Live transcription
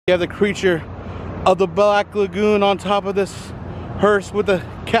You have the creature of the Black Lagoon on top of this hearse with the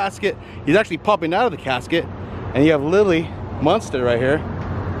casket. He's actually popping out of the casket. And you have Lily Munster right here.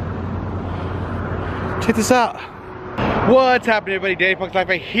 Check this out. What's happening, everybody? Danny Punk's Life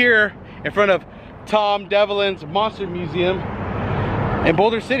right here in front of Tom Devlin's Monster Museum in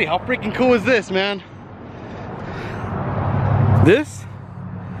Boulder City. How freaking cool is this, man? This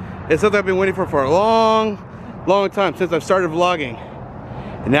is something I've been waiting for a long time, since I've started vlogging.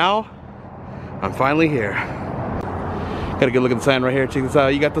 And now, I'm finally here. Got a good look at the sign right here. Check this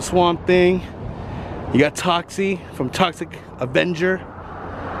out. You got the Swamp Thing. You got Toxie from Toxic Avenger.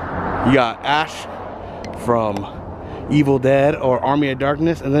 You got Ash from Evil Dead or Army of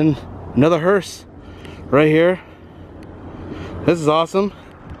Darkness. And then another hearse right here. This is awesome.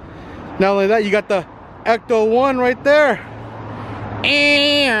 Not only that, you got the Ecto-1 right there.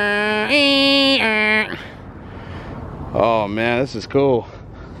 Oh man, this is cool.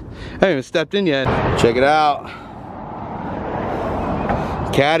 I haven't even stepped in yet. Check it out.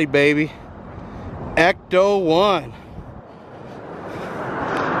 Caddy, baby. Ecto-1.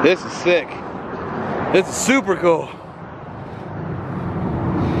 This is sick. This is super cool.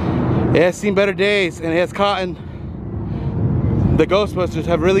 It has seen better days and it has cotton. The Ghostbusters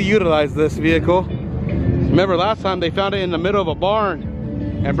have really utilized this vehicle. Remember last time they found it in the middle of a barn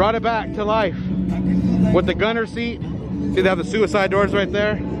and brought it back to life with the gunner seat. See, they have the suicide doors right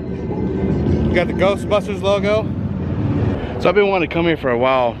there. You got the Ghostbusters logo. So I've been wanting to come here for a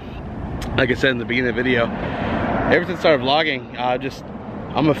while. Like I said in the beginning of the video, ever since I started vlogging,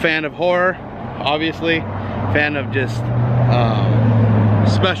 I'm a fan of horror, obviously. Fan of just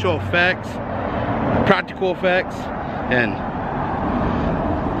special effects, practical effects, and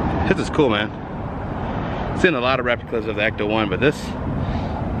this is cool, man. Seen a lot of replicas of the Ecto-1, but this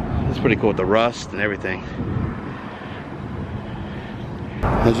is pretty cool with the rust and everything.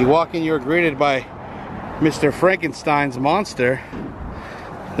 As you walk in, you're greeted by Mr. Frankenstein's monster.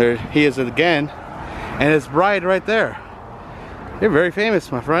 There he is again, and his bride right there. You're very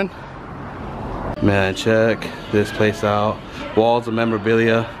famous, my friend. Man, check this place out. Walls of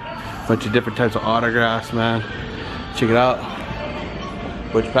memorabilia, bunch of different types of autographs, man. Check it out.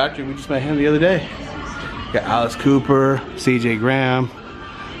 Butch Patrick, we just met him the other day. Got Alice Cooper, CJ Graham.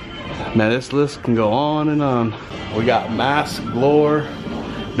 Man, this list can go on and on. We got Mask Lore.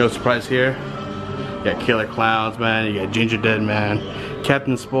 No surprise here. You got Killer Clowns, man. You got Ginger Dead Man,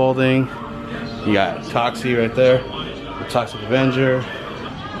 Captain Spaulding. You got Toxie right there, the Toxic Avenger.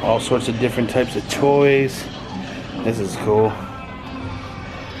 All sorts of different types of toys. This is cool.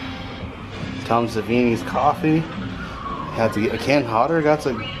 Tom Savini's coffee. Had to get a can hotter. Got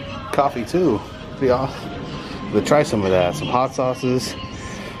some coffee too. Pretty awesome. We'll try some of that. Some hot sauces.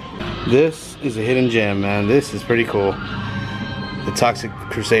 This is a hidden gem, man. This is pretty cool. The Toxic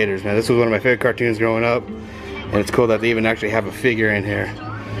Crusaders, man. This was one of my favorite cartoons growing up. And it's cool that they even actually have a figure in here.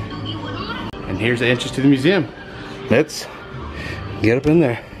 And here's the entrance to the museum. Let's get up in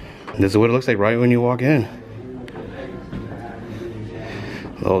there. This is what it looks like right when you walk in.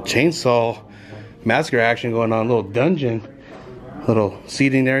 A little chainsaw massacre action going on. A little dungeon. A little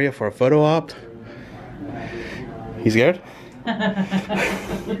seating area for a photo op. You scared?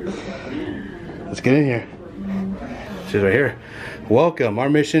 Let's get in here. She's right here. Welcome. Our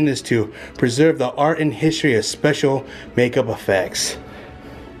mission is to preserve the art and history of special makeup effects.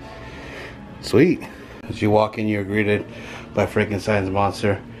 Sweet. As you walk in, you're greeted by Frankenstein's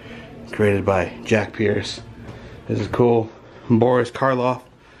monster, created by Jack Pierce. This is cool. Boris Karloff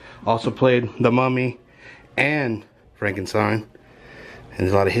also played the Mummy and Frankenstein. And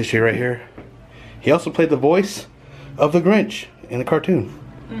there's a lot of history right here. He also played the voice of the Grinch in the cartoon.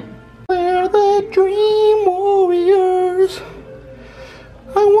 We're the Dream Warriors.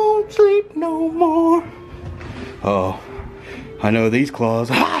 I won't sleep no more. Oh, I know these claws.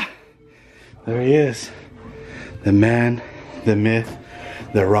 Ha! There he is. The man, the myth,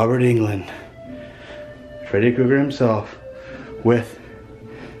 the Robert Englund. Freddy Krueger himself with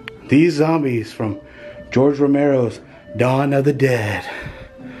these zombies from George Romero's Dawn of the Dead.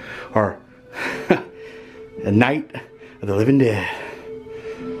 Or A Night of the Living Dead.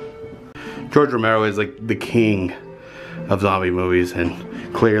 George Romero is like the king of zombie movies, and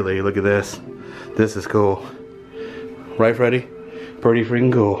clearly, look at this. This is cool. Right, Freddy? Pretty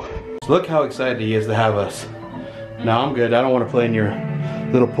freaking cool. Look how excited he is to have us. Now I'm good. I don't want to play in your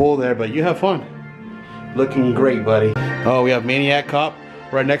little pool there, but you have fun. Looking great, buddy. Oh, we have Maniac Cop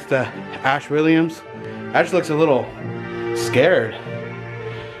right next to Ash Williams. Ash looks a little scared.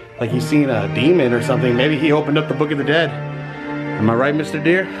 Like he's seen a demon or something. Maybe he opened up the Book of the Dead. Am I right, Mr.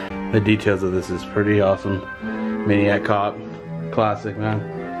 Deer? The details of this is pretty awesome. Maniac Cop. Classic, man.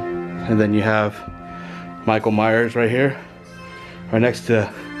 And then you have Michael Myers right here, right next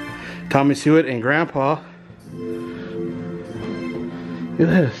to Thomas Hewitt and Grandpa. Look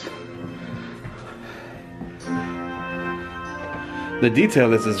at this. The detail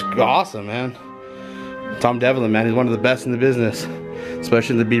of this is awesome, man. Tom Devlin, man, he's one of the best in the business,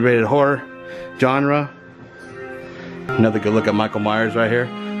 especially in the B-rated horror genre. Another good look at Michael Myers right here.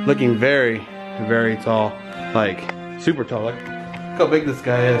 Looking very, very tall. Like, super tall. Look how big this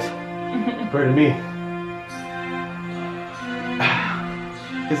guy is compared to me.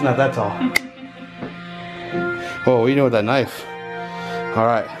 He's not that tall. Oh, you know with that knife.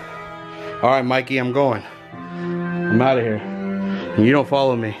 Alright. Alright, Mikey, I'm going. I'm out of here. And you don't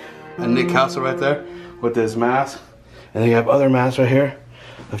follow me. And Nick Castle right there with his mask. And then you have other masks right here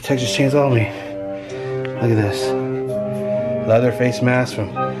of Texas Chainsaw Me. Look at this. Leather face mask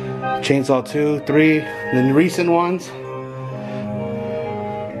from Chainsaw 2, 3, and the recent ones.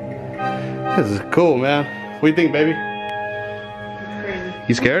 This is cool, man. What do you think, baby? Crazy.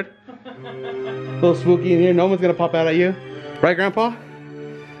 You scared? A little spooky in here. No one's gonna pop out at you. Right, Grandpa?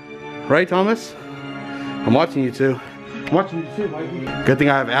 Right, Thomas? I'm watching you two. I'm watching you too, Mikey. Good thing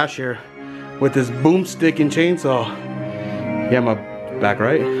I have Ash here with this boomstick and chainsaw. Yeah, my back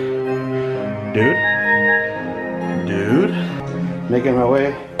right. Dude. Making my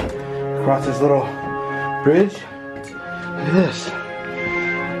way across this little bridge. Look at this.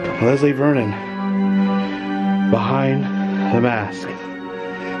 Leslie Vernon behind the mask.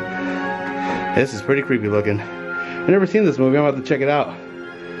 This is pretty creepy looking. I've never seen this movie. I'm about to check it out.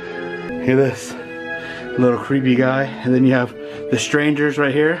 Hear this. Little creepy guy. And then you have the strangers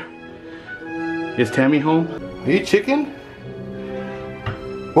right here. Is Tammy home? Are you chicken?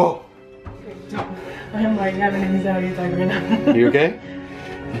 Whoa. I'm like having anxiety attack right now. You okay?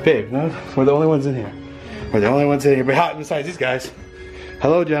 Babe, no, we're the only ones in here. We're the only ones in here, but besides these guys.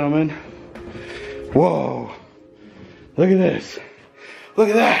 Hello, gentlemen. Whoa. Look at this. Look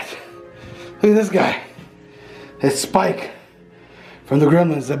at that. Look at this guy. It's Spike from the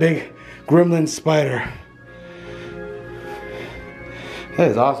Gremlins, the big gremlin spider. That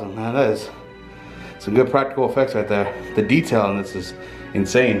is awesome, man. That is some good practical effects right there. The detail in this is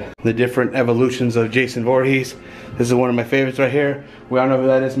insane. The different evolutions of Jason Voorhees. This is one of my favorites right here. We all know who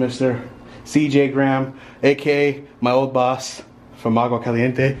that is, Mr. CJ Graham, aka my old boss from Agua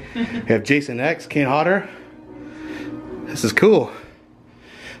Caliente. We have Jason X, Kane Hodder. This is cool.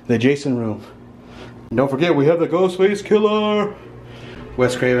 The Jason room. And don't forget, we have the Ghostface Killer.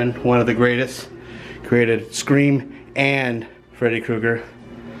 Wes Craven, one of the greatest. Created Scream and Freddy Krueger.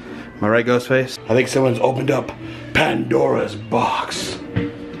 Am I right, Ghostface? I think someone's opened up Pandora's box.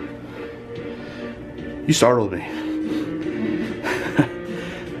 You startled me.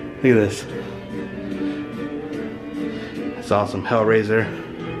 Look at this. It's awesome. Hellraiser.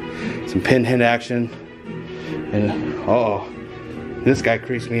 Some Pinhead action. And oh, this guy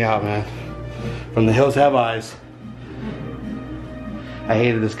creeps me out, man. From The Hills Have Eyes. I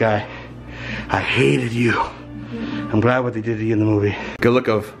hated this guy. I hated you. I'm glad what they did to you in the movie. Good look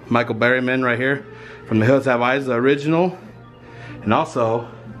of Michael Berryman right here from The Hills Have Eyes, the original. And also,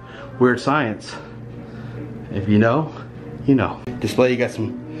 Weird Science. If you know, you know. Display, you got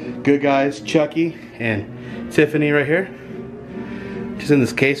some good guys, Chucky and Tiffany right here. Just in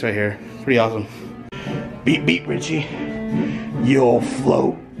this case right here. Pretty awesome. Beep, beep, Richie. You'll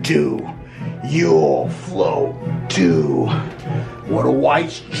float too. You'll float too. What a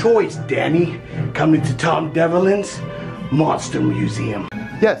wise choice, Danny. Coming to Tom Devlin's Monster Museum.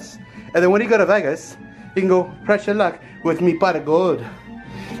 Yes, and then when you go to Vegas, you can go press your luck with me pot of gold.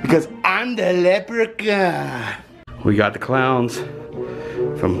 Because I'm the leprechaun. We got the clowns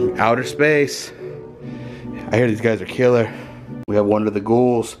from outer space. I hear these guys are killer. We have one of the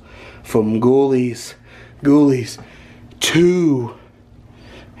ghouls from Ghoulies 2.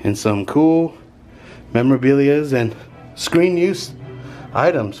 And some cool memorabilias and screen use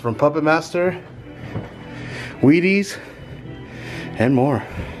items from Puppet Master, Wheaties, and more.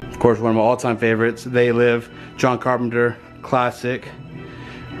 Of course, one of my all-time favorites, They Live, John Carpenter, classic.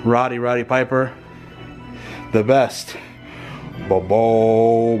 Roddy Piper, the best.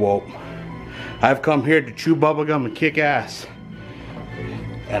 Bo-bo-bo. I've come here to chew bubblegum and kick ass.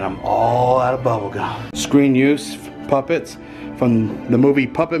 And I'm all out of bubblegum. Screen use puppets from the movie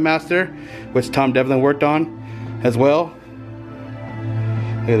Puppet Master, which Tom Devlin worked on as well.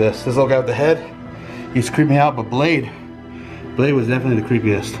 Look at this. This little guy with the head. He's creeping me out, but Blade was definitely the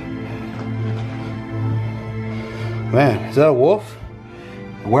creepiest. Man, is that a wolf?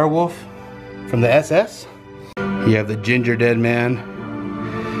 A werewolf from the SS? You have the Ginger Dead Man.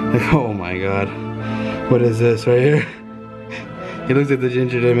 Oh my god. What is this right here? He looks like the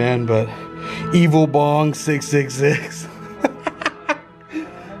Gingerhead Man, but Evil Bong 666.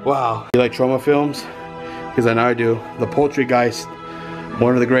 Wow. You like trauma films? Because I know I do. The Poultrygeist,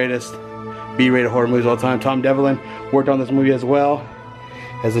 one of the greatest B-rated horror movies of all time. Tom Devlin worked on this movie as well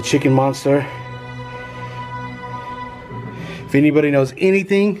as a chicken monster. If anybody knows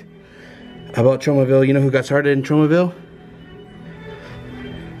anything about Tromaville, you know who got started in Tromaville?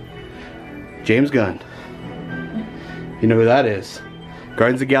 James Gunn. You know who that is?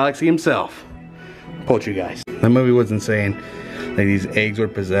 Guardians of the Galaxy himself. Poultrygeist. That movie was insane. Like these eggs were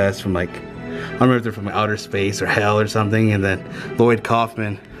possessed from like, I don't remember if they're from outer space or hell or something, and then Lloyd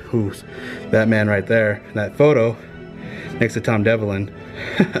Kaufman, who's that man right there, that photo next to Tom Devlin.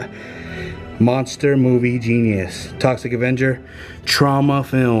 Monster movie genius. Toxic Avenger, trauma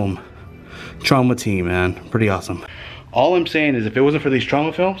film. Trauma team, man. Pretty awesome. All I'm saying is if it wasn't for these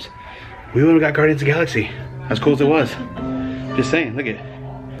trauma films, we wouldn't have got Guardians of the Galaxy. As cool as it was. Just saying, look at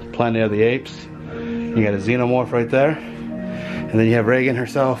Planet of the Apes. You got a xenomorph right there. And then you have Reagan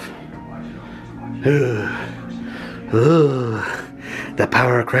herself. The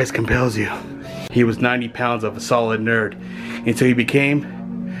power of Christ compels you. He was 90 pounds of a solid nerd until he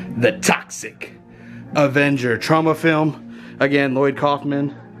became the Toxic Avenger. Trauma film. Again, Lloyd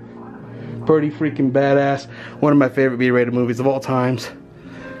Kaufman. Pretty freaking badass. One of my favorite B-rated movies of all times.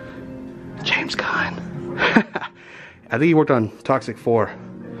 James Gunn. I think he worked on Toxic 4.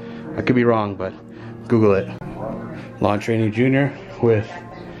 I could be wrong, but Google it. Lon Chaney Jr. with,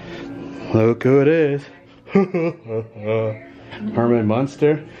 look who it is. Herman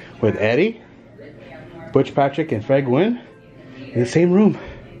Munster with Eddie, Butch Patrick, and Fred Gwynn in the same room.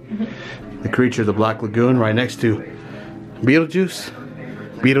 The Creature of the Black Lagoon right next to Beetlejuice.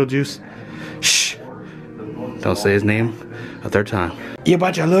 Shh. Don't say his name a third time. You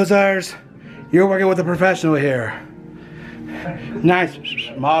bunch of losers. You're working with a professional here. Nice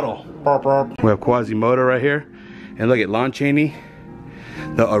model. We have Quasimodo right here. And look at Lon Chaney,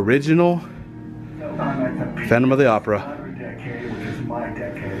 the original Phantom of the Opera.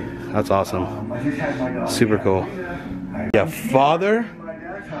 That's awesome. Super cool. Yeah, father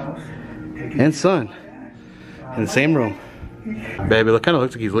and son in the same room. Baby, it kind of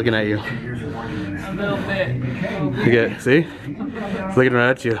looks like he's looking at you. A little bit. Look at, see? He's looking right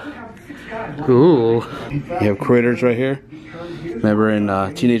at you. Cool. You have Critters right here. Remember in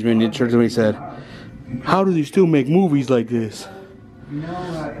Teenage Mutant Ninja Turtles when he said, how do they still make movies like this?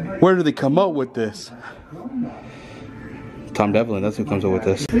 Where do they come up with this? Tom Devlin, that's who comes up with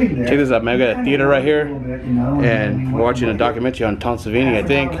this. Check this out, man. We got a theater right here, and we're watching a documentary on Tom Savini, I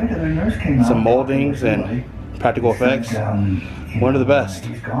think. Some moldings and practical effects. One of the best.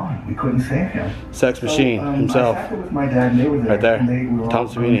 Sex Machine himself. Right there. Tom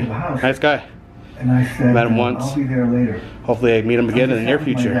Savini. Nice guy. Met him once. Hopefully I meet him again in the near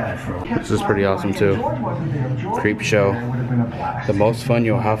future. This is pretty awesome too. Creep show. The most fun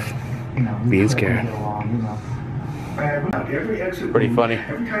you'll have being scared. Pretty funny.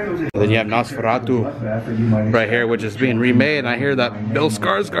 And then you have Nosferatu right here, which is being remade, and I hear that Bill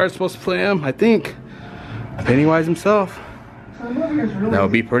Skarsgård is supposed to play him, I think. Pennywise himself. That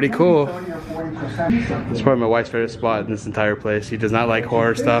would be pretty cool. It's probably my wife's favorite spot in this entire place. She does not like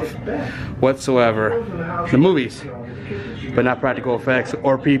horror stuff whatsoever. The movies, but not practical effects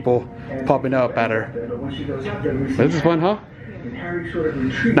or people popping up at her. But this is fun, huh?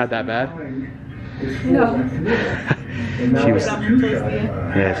 Not that bad. No. She was,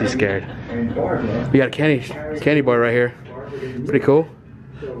 yeah, she's scared. We got a candy bar right here. Pretty cool.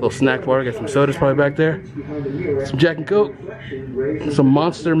 Little snack bar. Got some sodas probably back there. Some Jack and Coke. Some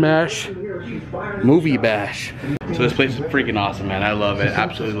Monster Mash. Movie Bash. So this place is freaking awesome, man. I love it.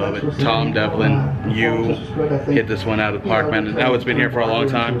 Absolutely love it. Tom Devlin, you hit this one out of the park, man. I know it's been here for a long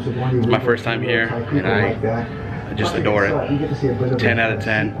time. It's my first time here, and I just adore it. 10 out of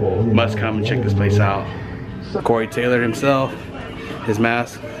 10. Must come and check this place out. Corey Taylor himself. His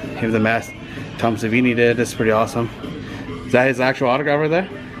mask. Him the mask Tom Savini did. This is pretty awesome. Is that his actual autograph right there?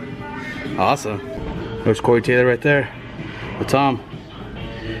 Awesome. There's Corey Taylor right there with Tom.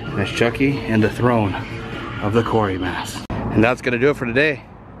 That's Chucky and the throne of the Corey mask. And that's gonna do it for today.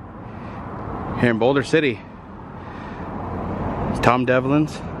 Here in Boulder City. Tom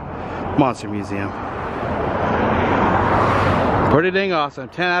Devlin's Monster Museum. Pretty dang awesome.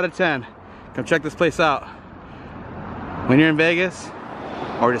 10 out of 10. Come check this place out. When you're in Vegas,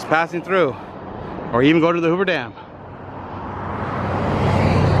 or just passing through, or even go to the Hoover Dam.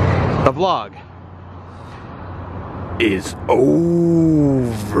 The vlog is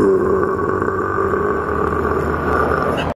over.